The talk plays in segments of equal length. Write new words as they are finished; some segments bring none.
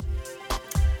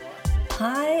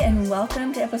Hi, and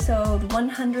welcome to episode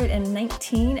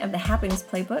 119 of the Happiness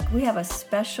Playbook. We have a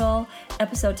special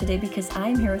episode today because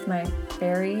I'm here with my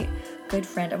very good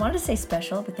friend. I wanted to say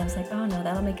special, but then I was like, oh no,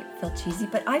 that'll make it feel cheesy.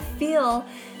 But I feel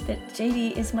that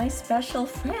Jaydee is my special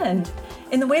friend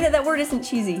in the way that that word isn't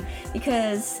cheesy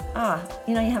because,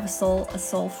 you have a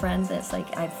soul friend that's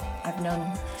like I've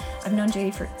known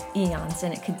Jaydee for eons,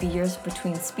 and it could be years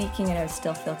between speaking and I would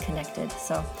still feel connected.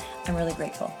 So I'm really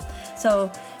grateful.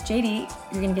 So Jaydee,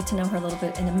 you're going to get to know her a little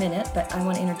bit in a minute, but I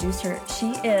want to introduce her.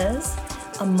 She is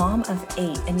a mom of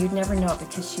 8, and you'd never know it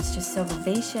because she's just so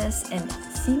vivacious and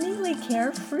seemingly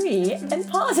carefree and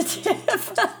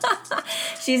positive.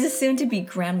 She's a soon-to-be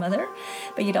grandmother,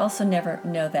 but you'd also never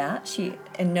know that. She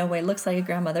in no way looks like a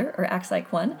grandmother or acts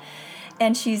like one.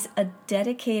 And she's a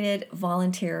dedicated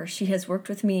volunteer. She has worked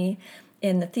with me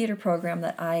in the theater program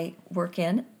that I work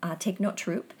in, Take Note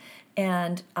Troupe,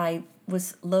 and I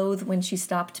was loath when she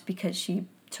stopped because she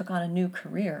took on a new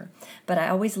career. But I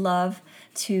always love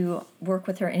to work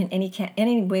with her in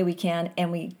any way we can,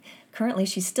 and currently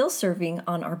she's still serving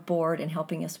on our board and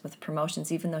helping us with promotions,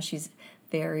 even though she's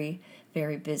very,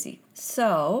 very busy.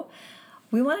 So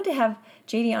we wanted to have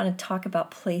Jaydee on and talk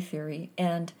about play theory,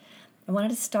 and I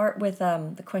wanted to start with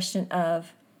the question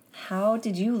of how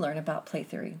did you learn about play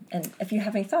theory, and if you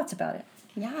have any thoughts about it.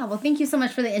 Yeah, well, thank you so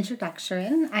much for the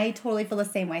introduction. I totally feel the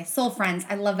same way. Soul friends,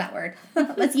 I love that word.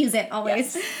 Let's use it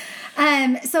always.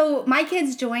 Yes. So my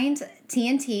kids joined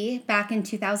TNT back in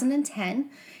 2010,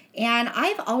 and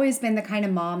I've always been the kind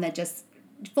of mom that just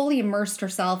fully immersed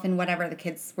herself in whatever the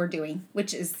kids were doing,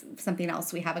 which is something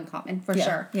else we have in common for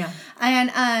sure. Yeah.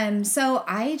 And so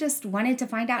I just wanted to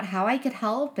find out how I could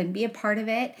help and be a part of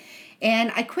it.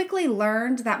 And I quickly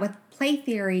learned that with play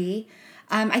theory,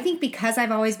 I think because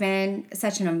I've always been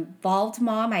such an involved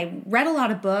mom, I read a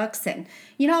lot of books and,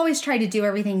 always try to do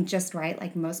everything just right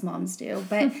like most moms do.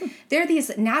 But there are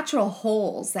these natural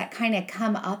holes that kind of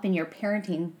come up in your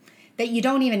parenting that you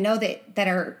don't even know that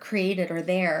are created or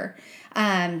there,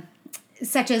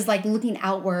 such as like looking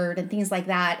outward and things like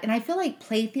that. And I feel like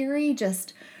play theory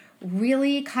just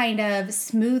really kind of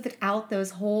smoothed out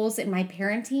those holes in my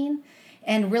parenting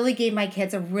and really gave my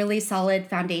kids a really solid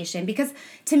foundation. Because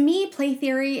to me, play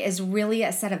theory is really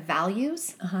a set of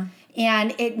values,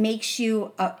 and it makes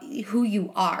you who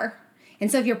you are. And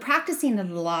so if you're practicing it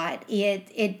a lot,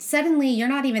 it suddenly you're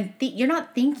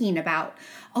not thinking about,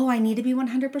 oh, I need to be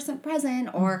 100%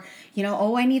 present, or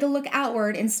oh, I need to look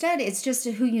outward. Instead, it's just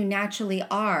who you naturally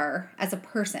are as a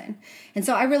person. And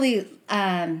so I really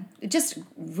just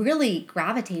really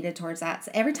gravitated towards that.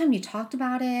 So every time you talked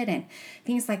about it and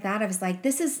things like that, I was like,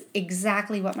 this is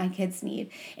exactly what my kids need,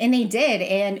 and they did.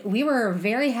 And we were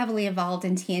very heavily involved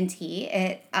in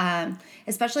TNT.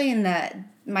 Especially in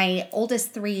my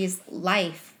oldest three's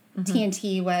life,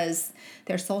 TNT was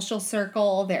their social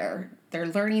circle, their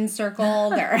learning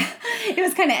circle, it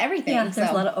was kind of everything. Yeah, there's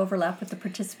a lot of overlap with the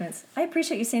participants. I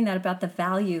appreciate you saying that about the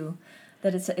value,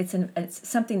 that it's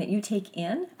something that you take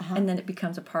in, and then it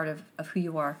becomes a part of who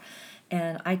you are.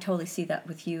 And I totally see that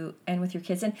with you and with your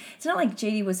kids. And it's not like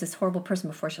Jaydee was this horrible person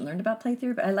before she learned about play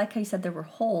theory, but I like how you said there were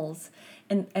holes.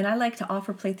 And I like to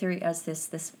offer play theory as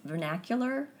this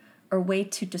vernacular or way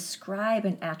to describe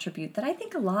an attribute that I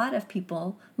think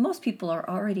most people are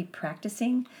already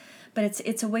practicing, but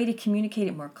it's a way to communicate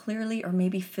it more clearly, or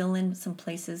maybe fill in some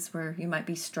places where you might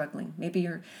be struggling. Maybe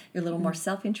you're a little more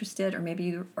self-interested, or maybe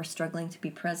you are struggling to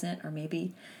be present, or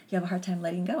maybe you have a hard time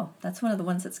letting go. That's one of the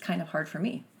ones that's kind of hard for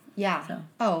me. Yeah. So.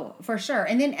 Oh, for sure.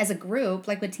 And then as a group,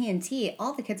 like with TNT,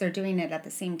 all the kids are doing it at the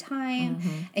same time.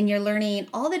 And you're learning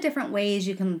all the different ways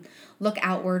you can look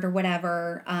outward or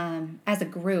whatever as a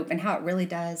group, and how it really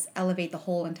does elevate the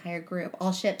whole entire group.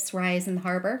 All ships rise in the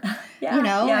harbor,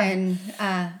 and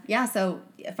so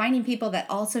finding people that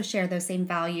also share those same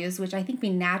values, which I think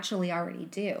we naturally already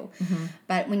do.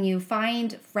 But when you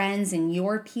find friends and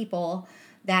your people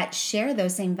that share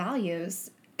those same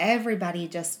values, everybody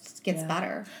just gets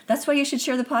better. That's why you should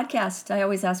share the podcast. I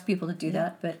always ask people to do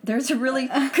that, but there's a really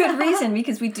good reason,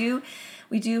 because we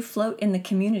do float in the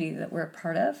community that we're a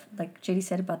part of, like Jaydee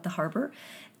said about the harbor.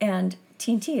 And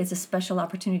TNT is a special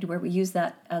opportunity where we use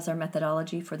that as our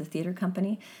methodology for the theater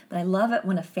company. But I love it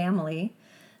when a family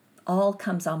all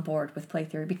comes on board with play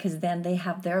theory, because then they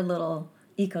have their little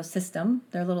ecosystem,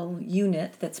 their little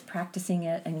unit that's practicing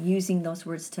it and using those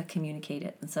words to communicate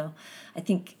it. And so I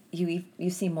think you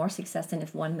see more success than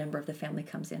if one member of the family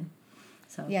comes in.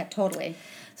 So yeah, totally.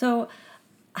 So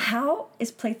how is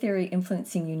play theory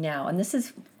influencing you now? And this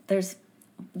is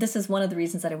one of the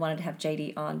reasons that I wanted to have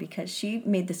Jaydee on, because she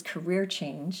made this career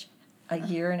change a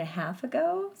year and a half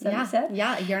ago. Is that what you said?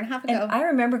 Yeah, a year and a half ago. And I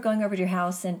remember going over to your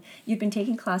house, and you'd been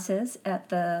taking classes at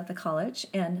the college,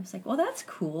 and I was like, well, that's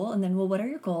cool. And then, well, what are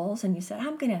your goals? And you said,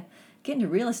 I'm going to get into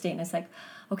real estate. And I was like,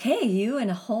 okay, you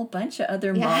and a whole bunch of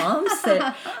other moms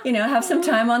that, have some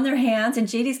time on their hands. And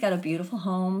Jaydee's got a beautiful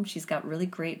home. She's got really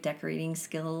great decorating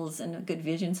skills and a good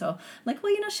vision. So I'm like,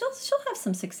 well, she'll have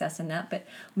some success in that. But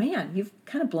man, you've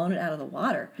kind of blown it out of the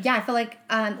water. Yeah, I feel like,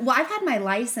 I've had my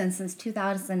license since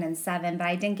 2007, but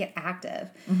I didn't get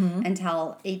active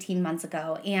until 18 months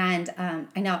ago. And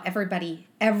I know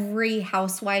every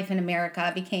housewife in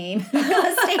America became a real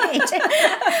estate agent,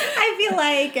 I feel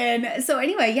like. And so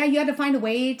anyway, you had to find a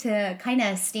way to kind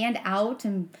of stand out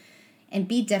and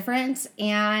be different.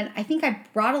 And I think I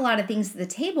brought a lot of things to the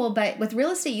table, but with real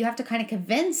estate, you have to kind of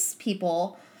convince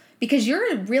people, because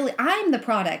I'm the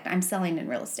product I'm selling in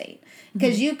real estate.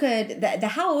 Because you could, the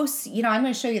house, I'm going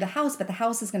to show you the house, but the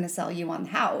house is going to sell you on the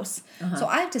house. So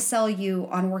I have to sell you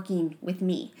on working with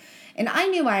me. And I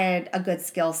knew I had a good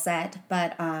skill set,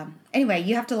 but anyway,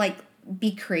 you have to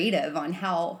be creative on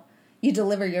how you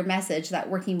deliver your message that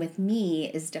working with me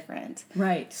is different.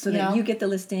 Right. So that you get the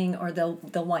listing, or they'll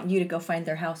want you to go find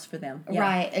their house for them. Yeah.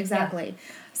 Right. Exactly. Yeah.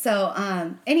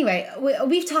 So anyway,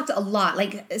 we've talked a lot.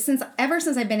 Ever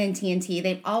since I've been in TNT,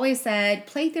 they've always said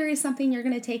play theory is something you're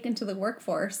going to take into the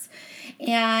workforce.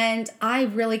 And I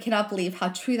really cannot believe how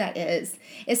true that is,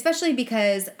 especially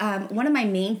because one of my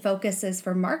main focuses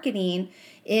for marketing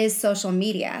is social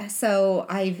media. So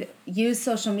I've used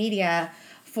social media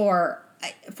for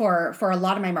a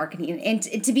lot of my marketing. And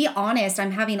to be honest,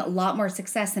 I'm having a lot more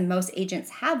success than most agents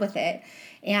have with it.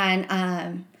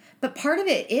 And, but part of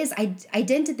it is I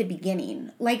didn't at the beginning.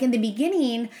 In the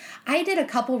beginning, I did a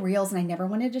couple reels and I never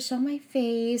wanted to show my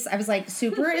face. I was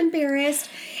super embarrassed.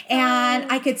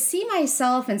 And I could see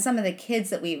myself and some of the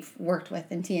kids that we've worked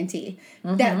with in TNT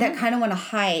that kind of want to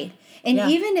hide. And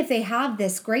even if they have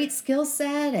this great skill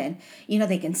set and,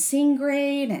 they can sing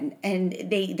great and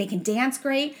they can dance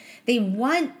great,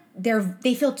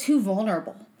 they feel too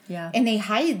vulnerable. Yeah. And they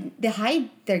hide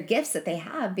their gifts that they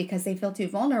have because they feel too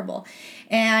vulnerable.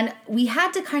 And we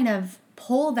had to kind of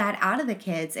pull that out of the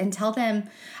kids and tell them,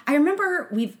 I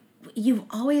remember you've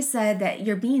always said that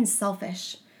you're being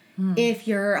selfish if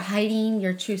you're hiding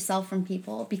your true self from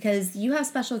people, because you have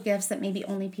special gifts that maybe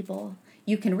only people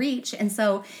you can reach. And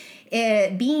so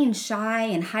being shy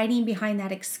and hiding behind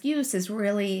that excuse is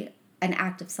really an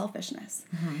act of selfishness.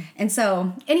 And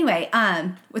so anyway,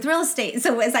 with real estate,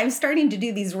 so as I was starting to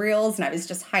do these reels and I was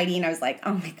just hiding, I was like,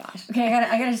 oh my gosh. Okay,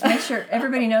 I gotta just make sure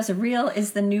everybody knows a reel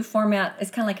is the new format. It's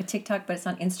kind of like a TikTok, but it's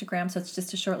on Instagram. So it's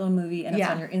just a short little movie, and it's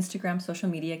on your Instagram social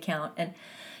media account. And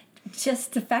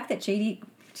just the fact that Jaydee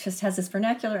just has this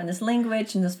vernacular and this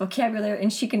language and this vocabulary,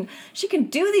 and she can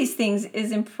do these things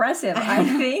is impressive, I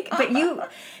think. But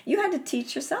you had to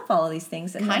teach yourself all of these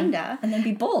things, and then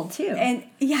be bold too. And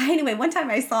anyway, one time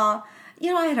I saw,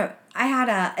 I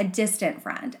had a distant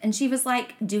friend, and she was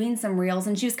doing some reels,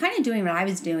 and she was kind of doing what I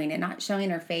was doing and not showing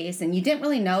her face, and you didn't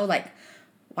really know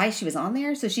why she was on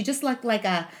there. So she just looked like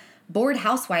a bored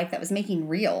housewife that was making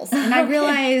reels, and I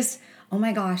realized, oh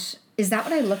my gosh, is that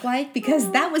what I look like?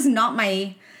 Because that was not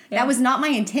my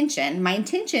intention. My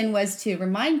intention was to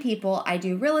remind people I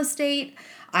do real estate.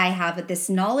 I have this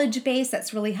knowledge base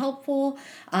that's really helpful.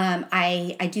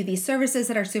 I do these services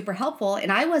that are super helpful,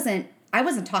 and I wasn't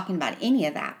talking about any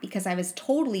of that because I was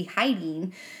totally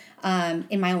hiding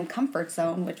in my own comfort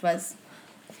zone, which was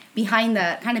behind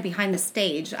the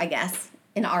stage, I guess,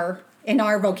 in our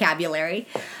vocabulary.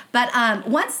 But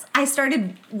once I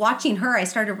started watching her, I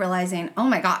started realizing, oh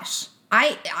my gosh,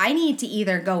 I need to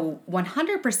either go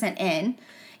 100% in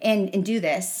and do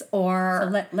this, or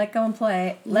so let go and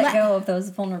play. Let go of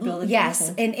those vulnerabilities. Yes,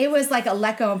 and it was like a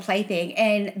let go and play thing.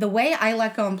 And the way I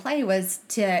let go and play was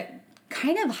to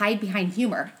kind of hide behind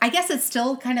humor. I guess it's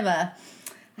still kind of a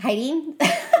hiding.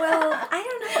 Well,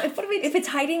 I don't know if it's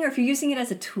hiding or if you're using it as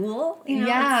a tool.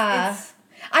 It's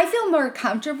I feel more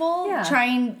comfortable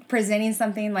presenting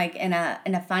something in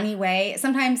a funny way.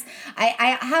 Sometimes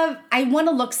I want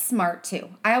to look smart too.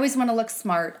 I always want to look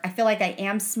smart. I feel like I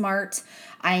am smart.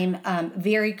 I'm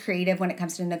very creative when it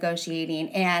comes to negotiating,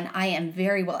 and I am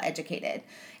very well educated.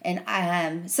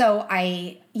 And so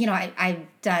I've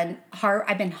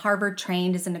been Harvard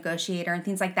trained as a negotiator and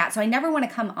things like that. So I never want to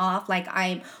come off like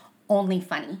I'm only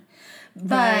funny.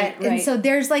 But and so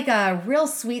there's a real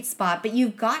sweet spot, but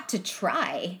you've got to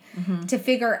try to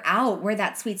figure out where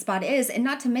that sweet spot is, and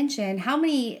not to mention how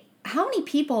many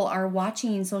people are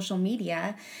watching social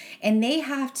media, and they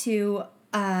have to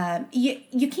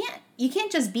you you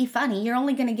can't just be funny. You're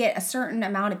only going to get a certain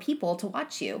amount of people to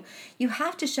watch you. You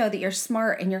have to show that you're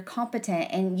smart and you're competent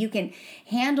and you can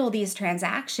handle these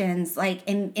transactions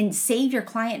and save your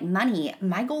client money.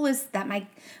 My goal is that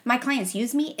my clients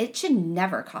use me. It should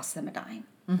never cost them a dime.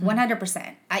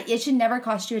 100%. It should never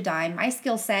cost you a dime. My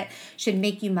skill set should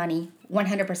make you money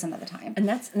 100% of the time. And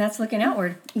that's looking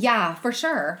outward. Yeah, for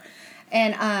sure.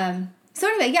 And so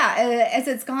anyway, as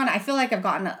it's gone, I feel like I've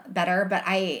gotten better, but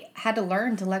I had to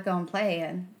learn to let go and play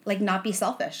and not be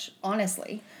selfish,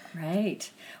 honestly. Right.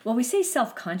 Well, we say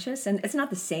self-conscious, and it's not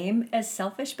the same as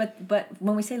selfish, but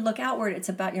when we say look outward, it's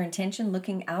about your intention,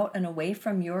 looking out and away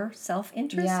from your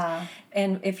self-interest. Yeah.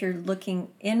 And if you're looking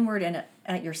inward and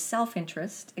at your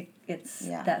self-interest, it's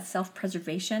that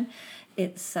self-preservation.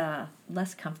 It's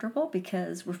less comfortable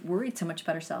because we're worried so much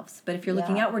about ourselves. But if you're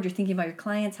looking outward, you're thinking about your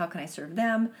clients, how can I serve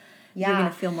them? You're going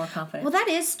to feel more confident. Well, that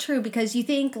is true because you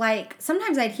think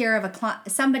sometimes I'd hear of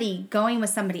somebody going with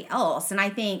somebody else, and I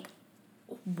think,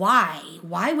 why?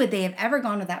 Why would they have ever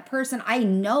gone with that person? I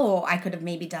know I could have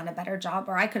maybe done a better job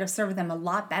or I could have served them a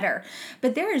lot better.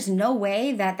 But there is no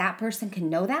way that person can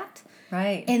know that.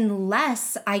 Right.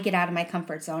 Unless I get out of my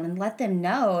comfort zone and let them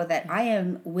know that I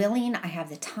am willing, I have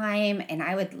the time, and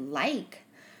I would like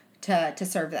to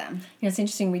serve them. It's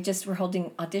interesting. We're holding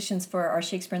auditions for our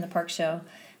Shakespeare in the Park show.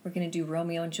 We're going to do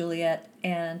Romeo and Juliet.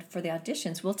 And for the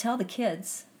auditions, we'll tell the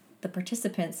kids, the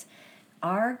participants,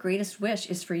 our greatest wish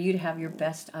is for you to have your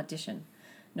best audition.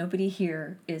 Nobody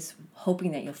here is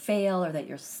hoping that you'll fail or that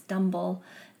you'll stumble.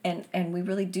 And we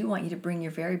really do want you to bring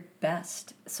your very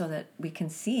best so that we can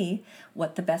see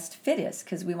what the best fit is,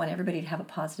 because we want everybody to have a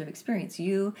positive experience,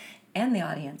 you and the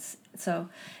audience. So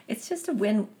it's just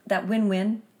that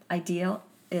win-win ideal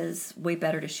is way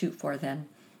better to shoot for than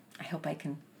I hope I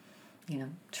can,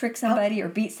 trick somebody or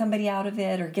beat somebody out of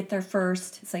it or get there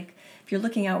first. It's like if you're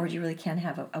looking outward, you really can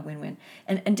have a win-win.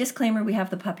 And disclaimer, we have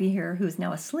the puppy here who's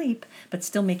now asleep but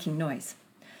still making noise.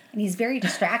 And he's very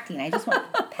distracting. I just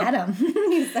want to pet him.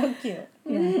 He's so cute.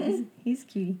 Yeah, he's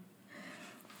cutie.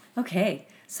 Okay,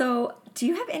 so do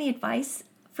you have any advice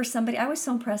for somebody? I was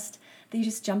so impressed that you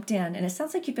just jumped in, and it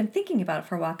sounds like you've been thinking about it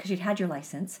for a while because you'd had your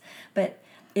license, but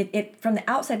it from the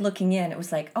outside looking in, it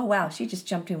was like, oh wow, she just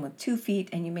jumped in with 2 feet,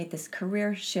 and you made this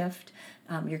career shift.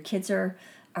 Your kids are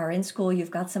in school,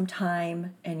 you've got some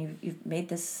time, and you've made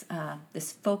this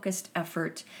this focused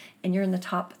effort, and you're in the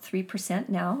top 3%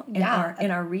 now in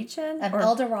our region of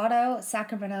El Dorado,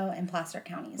 Sacramento, and Placer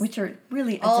counties, which are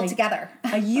really all together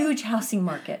a huge housing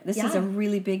market. This is a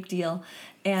really big deal,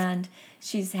 and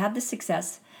she's had the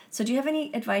success. So do you have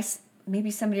any advice?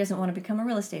 Maybe somebody doesn't want to become a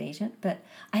real estate agent, but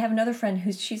I have another friend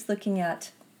she's looking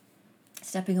at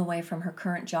stepping away from her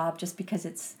current job just because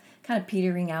it's kind of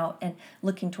petering out and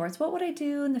looking towards what would I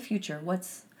do in the future?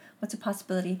 What's a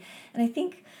possibility? And I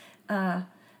think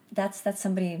that's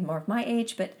somebody more of my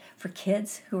age, but for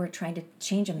kids who are trying to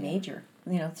change a major,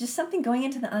 just something going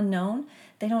into the unknown.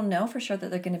 They don't know for sure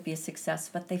that they're going to be a success,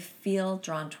 but they feel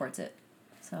drawn towards it.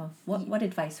 So what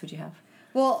advice would you have?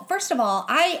 Well, first of all,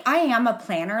 I am a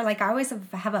planner. I always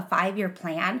have a 5-year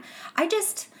plan.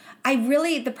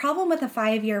 The problem with a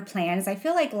 5-year plan is I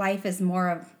feel like life is more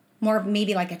of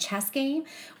maybe like a chess game,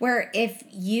 where if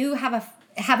you have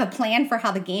a plan for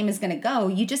how the game is going to go,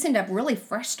 you just end up really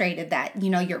frustrated that,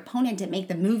 your opponent didn't make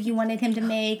the move you wanted him to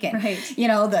make. And, right.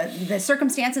 The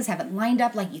circumstances haven't lined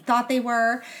up like you thought they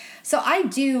were. So I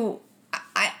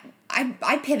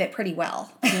pivot pretty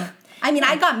well. Yeah.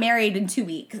 I got married in 2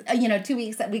 weeks. 2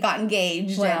 weeks that we got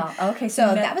engaged. Wow. Okay.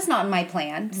 So that was not in my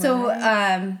plan.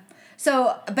 Right.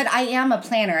 But I am a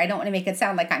planner. I don't want to make it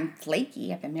sound like I'm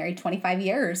flaky. I've been married 25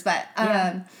 years, but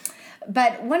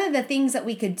but one of the things that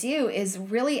we could do is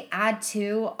really add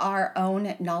to our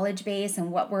own knowledge base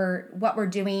and what we're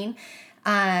doing.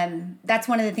 That's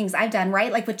one of the things I've done,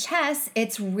 right? Like with chess,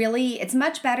 it's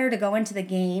much better to go into the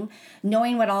game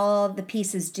knowing what all the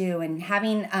pieces do and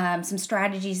having some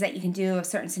strategies that you can do if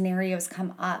certain scenarios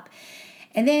come up.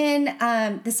 And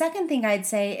then the second thing I'd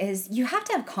say is you have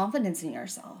to have confidence in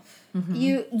yourself. Mm-hmm.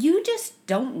 You just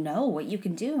don't know what you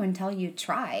can do until you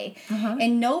try. Uh-huh.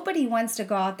 And nobody wants to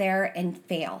go out there and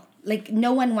fail.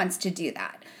 No one wants to do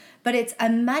that. But it's a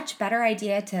much better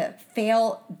idea to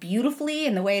fail beautifully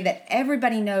in the way that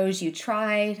everybody knows you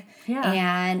tried,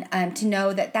 and to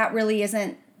know that really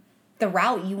isn't the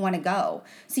route you want to go.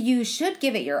 So you should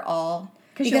give it your all.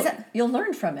 Because you'll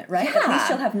learn from it, right? Yeah. At least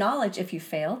you'll have knowledge if you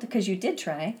failed because you did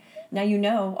try. Now you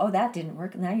know, that didn't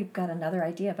work. Now you've got another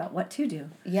idea about what to do.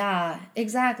 Yeah,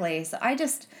 exactly. So I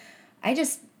just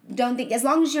don't think, as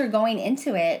long as you're going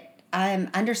into it,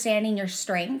 understanding your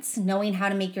strengths, knowing how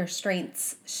to make your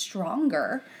strengths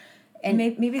stronger, And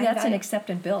maybe that's an accept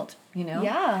and build,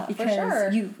 Yeah, because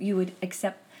for sure. you would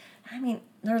accept. I mean,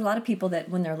 there are a lot of people that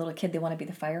when they're a little kid, they want to be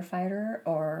the firefighter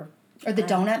or the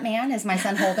donut man, as my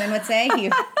son Holden would say. He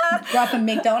grew up and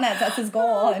make donuts. That's his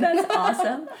goal. That's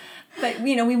awesome. But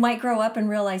we might grow up and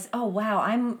realize, oh wow,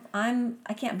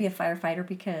 I can't be a firefighter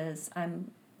because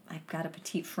I've got a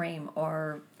petite frame,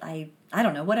 or I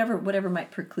don't know, whatever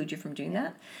might preclude you from doing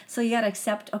that. So you got to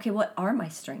accept, okay, what are my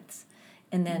strengths,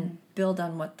 and then build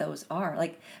on what those are.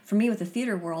 Like for me with the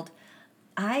theater world,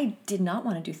 I did not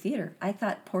want to do theater. I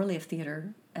thought poorly of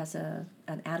theater as an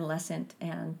adolescent,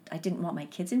 and I didn't want my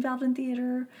kids involved in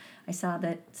theater. I saw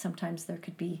that sometimes there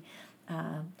could be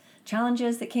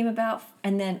challenges that came about.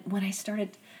 And then when I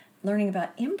started learning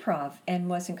about improv and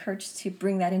was encouraged to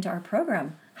bring that into our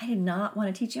program, I did not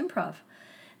want to teach improv.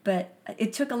 But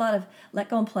it took a lot of let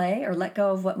go and play, or let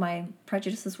go of what my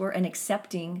prejudices were, and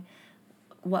accepting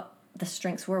what the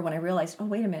strengths were when I realized, oh,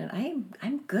 wait a minute,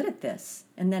 I'm good at this.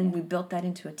 And then we built that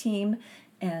into a team,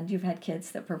 and you've had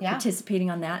kids that were participating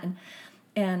on that.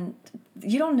 And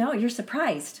you don't know, you're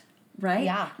surprised, right?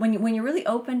 Yeah. When you're really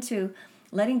open to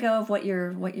letting go of what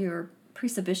your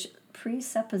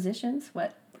presuppositions,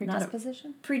 what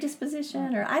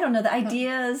predisposition, or I don't know, the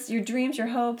ideas, your dreams, your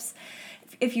hopes.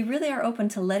 If you really are open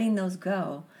to letting those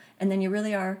go, and then you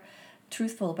really are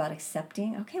truthful about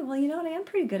accepting, okay, well, you know what, I am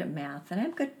pretty good at math, and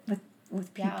I'm good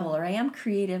with people, or I am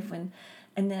creative, and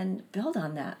then build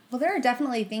on that. Well, there are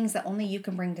definitely things that only you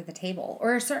can bring to the table,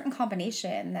 or a certain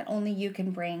combination that only you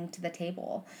can bring to the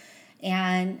table.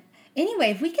 And anyway,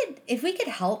 if we could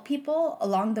help people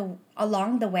along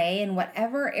the way in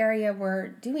whatever area we're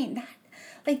doing that,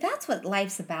 like that's what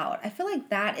life's about. I feel like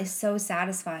that is so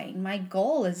satisfying. My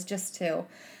goal is just to,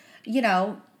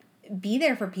 be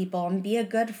there for people and be a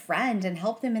good friend and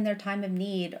help them in their time of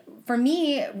need. For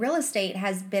me, real estate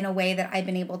has been a way that I've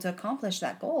been able to accomplish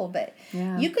that goal, but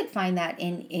you could find that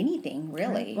in anything,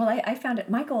 really. Well, I found it.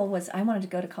 My goal was I wanted to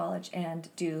go to college and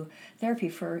do therapy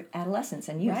for adolescents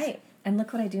and youth. Right. And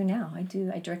look what I do now. I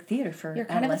direct theater for You're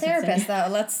kind of a adolescents. therapist, though.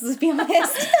 Let's be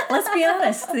honest. Let's be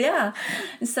honest, yeah.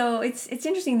 So it's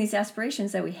interesting, these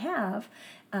aspirations that we have.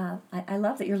 I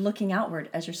love that you're looking outward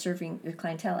as you're serving your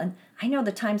clientele. And I know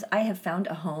the times I have found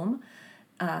a home,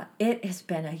 it has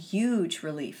been a huge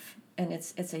relief. And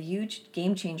it's a huge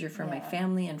game changer for my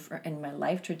family and my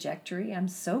life trajectory. I'm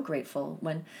so grateful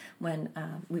when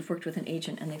we've worked with an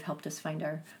agent and they've helped us find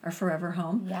our forever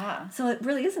home. Yeah. So it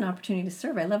really is an opportunity to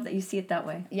serve. I love that you see it that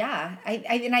way. Yeah.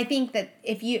 I think that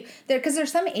because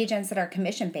there's some agents that are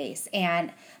commission based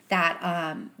and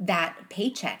that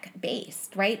paycheck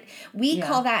based, right? We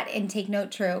call that in Take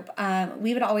Note Troop.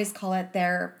 We would always call it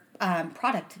their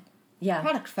product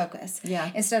focus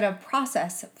instead of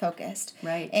process focused.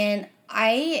 Right. And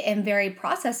I am very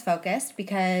process focused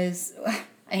because,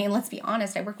 let's be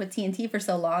honest, I worked with TNT for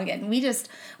so long, and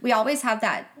we always have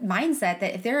that mindset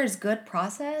that if there is good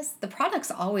process, the product's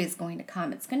always going to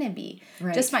come. It's going to be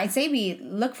just fine. Say we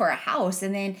look for a house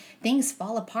and then things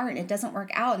fall apart and it doesn't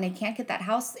work out and they can't get that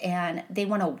house and they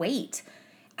want to wait.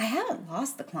 I haven't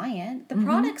lost the client. The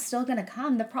product's still going to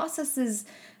come. The process is,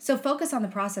 so focus on the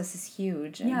process is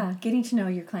huge. And getting to know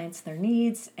your clients, their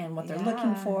needs, and what they're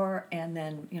looking for, and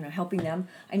then, helping them.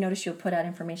 I notice you'll put out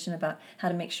information about how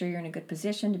to make sure you're in a good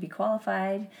position to be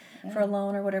qualified for a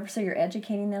loan or whatever, so you're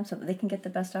educating them so that they can get the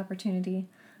best opportunity.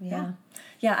 Yeah,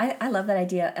 I love that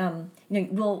idea.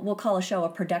 We'll call a show a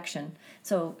production.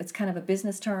 So it's kind of a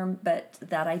business term, but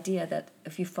that idea that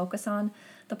if you focus on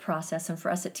the process, and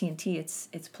for us at TNT,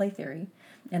 it's play theory,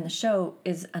 and the show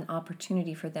is an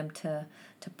opportunity for them to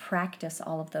practice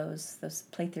all of those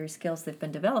play theory skills they've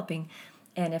been developing.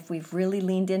 And if we've really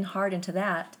leaned in hard into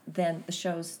that, then the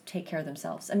shows take care of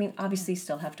themselves. I mean, obviously,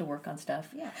 still have to work on stuff.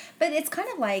 Yeah, but it's kind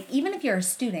of like, even if you're a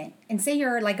student, and say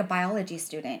you're like a biology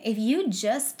student, if you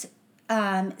just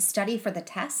study for the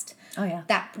test,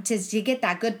 that to get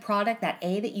that good product, that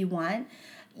A that you want,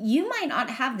 you might not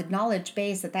have the knowledge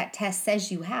base that test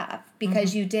says you have,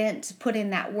 because you didn't put in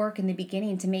that work in the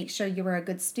beginning to make sure you were a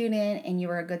good student and you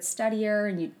were a good studier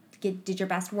and you did your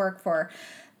best work for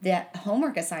the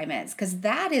homework assignments, because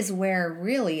that is where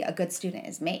really a good student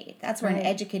is made. That's where an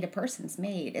educated person's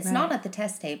made. It's not at the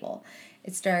test table.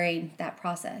 It's during that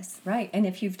process. Right. And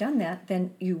if you've done that,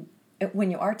 then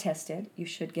when you are tested, you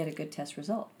should get a good test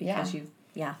result, because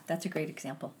that's a great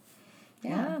example.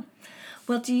 Yeah.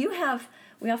 Well, do you have...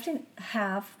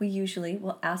 We usually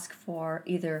will ask for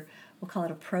either, we'll call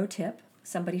it a pro tip,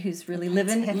 somebody who's really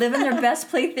living their best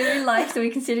play theory life, so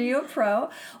we consider you a pro,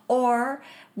 or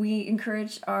we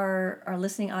encourage our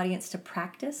listening audience to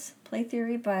practice play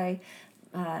theory by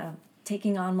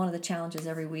taking on one of the challenges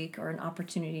every week, or an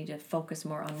opportunity to focus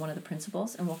more on one of the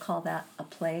principles, and we'll call that a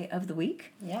play of the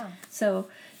week. Yeah. So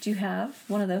do you have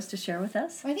one of those to share with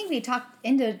us? Well, I think we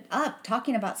ended up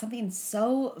talking about something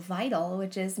so vital,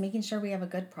 which is making sure we have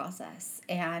a good process,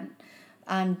 and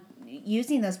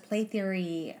using those play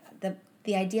theory,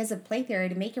 the ideas of play theory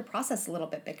to make your process a little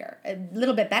bit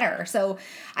better. So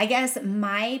I guess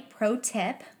my pro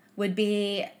tip would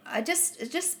be just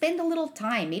spend a little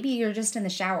time. Maybe you're just in the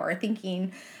shower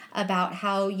thinking about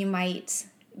how you might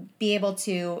be able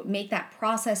to make that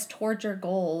process towards your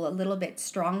goal a little bit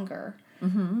stronger.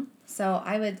 Mm-hmm. So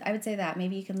I would say that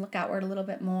maybe you can look outward a little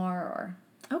bit more, or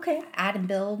add and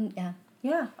build.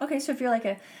 Yeah. Okay. So if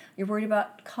you're worried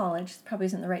about college, probably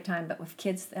isn't the right time. But with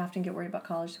kids, they often get worried about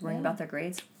college, worrying about their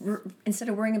grades. Instead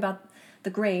of worrying about the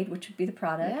grade, which would be the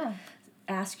product,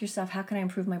 ask yourself, how can I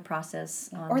improve my process?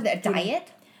 Or the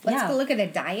diet. Let's go look at a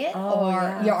diet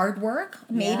or yard work.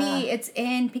 Maybe it's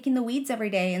in picking the weeds every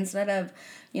day instead of,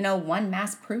 one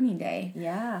mass pruning day.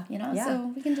 Yeah.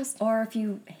 So we can just... Or if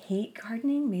you hate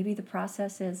gardening, maybe the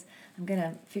process is, I'm going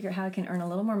to figure out how I can earn a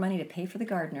little more money to pay for the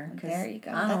gardener. There you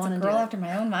go. That's a girl after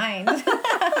my own mind.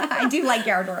 I do like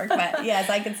yard work, but yes,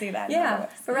 I can see that. Yeah.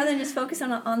 But rather than just focus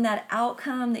on that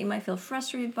outcome that you might feel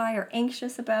frustrated by or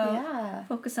anxious about,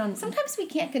 focus on... Sometimes we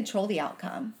can't control the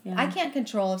outcome. Yeah. I can't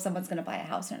control if someone's going to buy a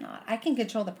house or not. I can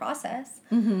control the process.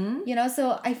 Mm-hmm.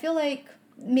 So I feel like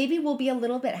maybe we'll be a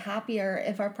little bit happier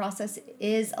if our process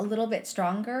is a little bit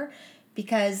stronger,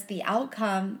 because the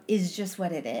outcome is just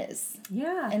what it is.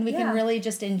 Yeah. And we can really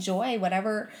just enjoy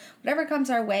whatever comes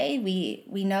our way.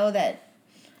 We know that,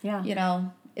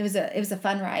 it was a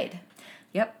fun ride.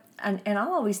 Yep. And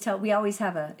I'll always tell, we always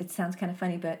have it sounds kind of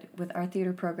funny, but with our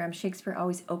theater program, Shakespeare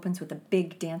always opens with a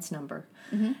big dance number.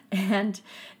 Mm-hmm. And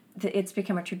it's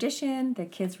become a tradition. The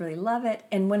kids really love it.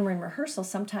 And when we're in rehearsal,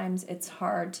 sometimes it's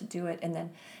hard to do it. And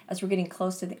then as we're getting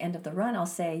close to the end of the run, I'll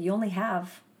say, you only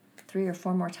have 3 or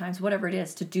 4 more times, whatever it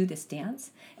is, to do this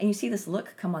dance. And you see this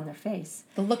look come on their face.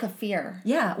 The look of fear.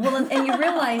 Yeah. Well, and you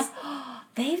realize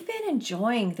they've been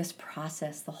enjoying this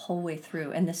process the whole way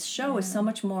through. And this show is so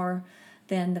much more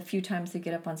than the few times they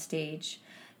get up on stage.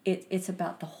 It's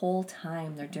about the whole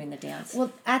time they're doing the dance.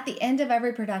 Well, at the end of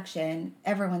every production,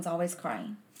 everyone's always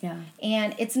crying. Yeah.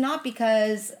 And it's not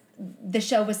because the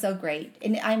show was so great.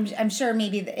 And I'm sure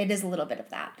maybe it is a little bit of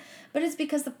that. But it's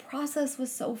because the process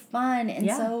was so fun and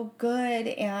so good,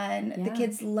 and the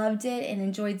kids loved it and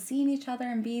enjoyed seeing each other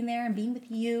and being there and being with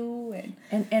you.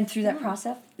 And through that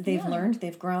process, they've learned,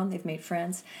 they've grown, they've made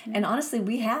friends. Mm-hmm. And honestly,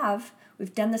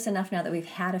 we've done this enough now that we've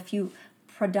had a few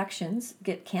productions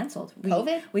get canceled.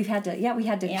 COVID? We had to shut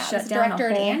down a whole... director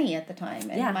at Annie at the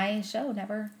time, and my show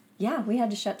never... Yeah, we had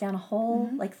to shut down a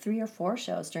whole, 3 or 4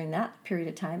 shows during that period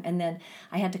of time. And then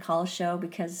I had to call a show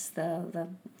because the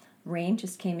rain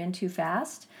just came in too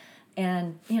fast.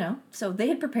 And, so they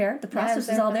had prepared. The process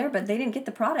was all there, but they didn't get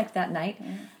the product that night.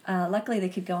 Yeah. Luckily, they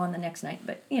could go on the next night.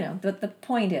 But, the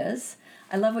point is,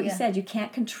 I love what you said. You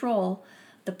can't control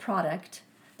the product.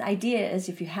 The idea is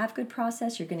if you have good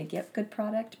process, you're going to get good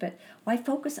product. But why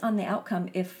focus on the outcome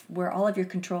if where all of your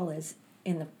control is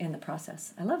in the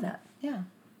process? I love that. Yeah.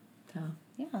 So.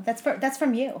 Yeah, that's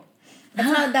from you.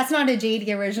 That's not a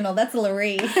Jaydee original. That's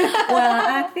Loree.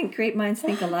 Well, I think great minds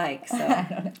think alike. So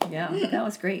yeah, that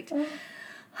was great.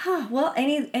 Well,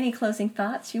 any closing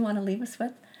thoughts you want to leave us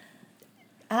with?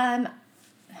 Man,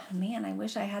 I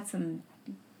wish I had some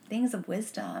things of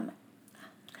wisdom.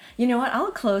 You know what?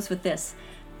 I'll close with this.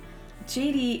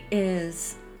 Jaydee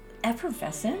is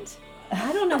effervescent.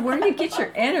 I don't know where you get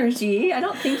your energy. I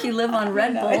don't think you live on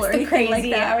Red Bull or anything like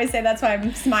that. I always say that's why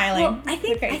I'm smiling. Well, I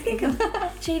think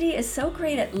Jaydee is so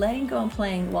great at letting go and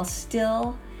playing while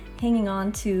still hanging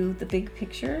on to the big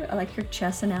picture. I like your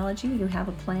chess analogy. You have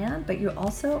a plan, but you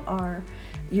also are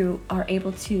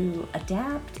able to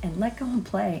adapt and let go and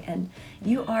play. And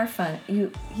you are fun.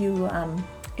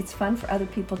 It's fun for other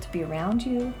people to be around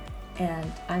you,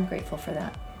 and I'm grateful for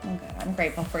that. Oh, good. I'm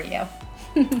grateful for you.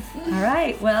 All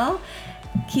right. Well,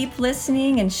 keep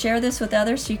listening and share this with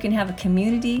others so you can have a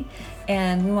community.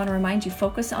 And we want to remind you,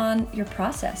 focus on your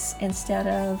process instead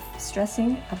of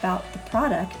stressing about the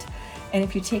product. And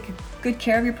if you take good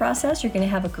care of your process, you're going to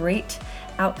have a great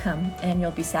outcome and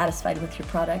you'll be satisfied with your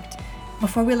product.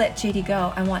 Before we let Jaydee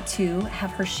go, I want to have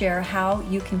her share how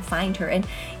you can find her. And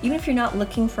even if you're not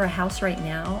looking for a house right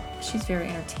now, she's very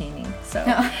entertaining. So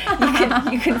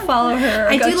you can follow her.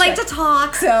 I do like to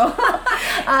talk, so.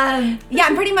 I'm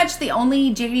pretty much the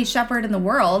only Jaydee Sheppard in the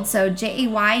world. So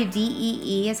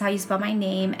Jaydee is how you spell my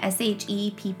name,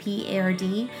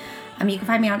 Sheppard. You can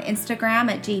find me on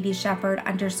Instagram at Jaydee Sheppard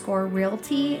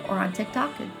 _realty, or on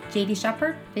TikTok at Jaydee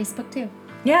Sheppard, Facebook too.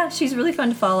 Yeah, she's really fun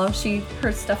to follow.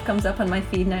 Her stuff comes up on my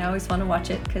feed, and I always want to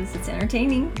watch it because it's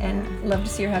entertaining and love to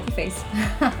see her happy face.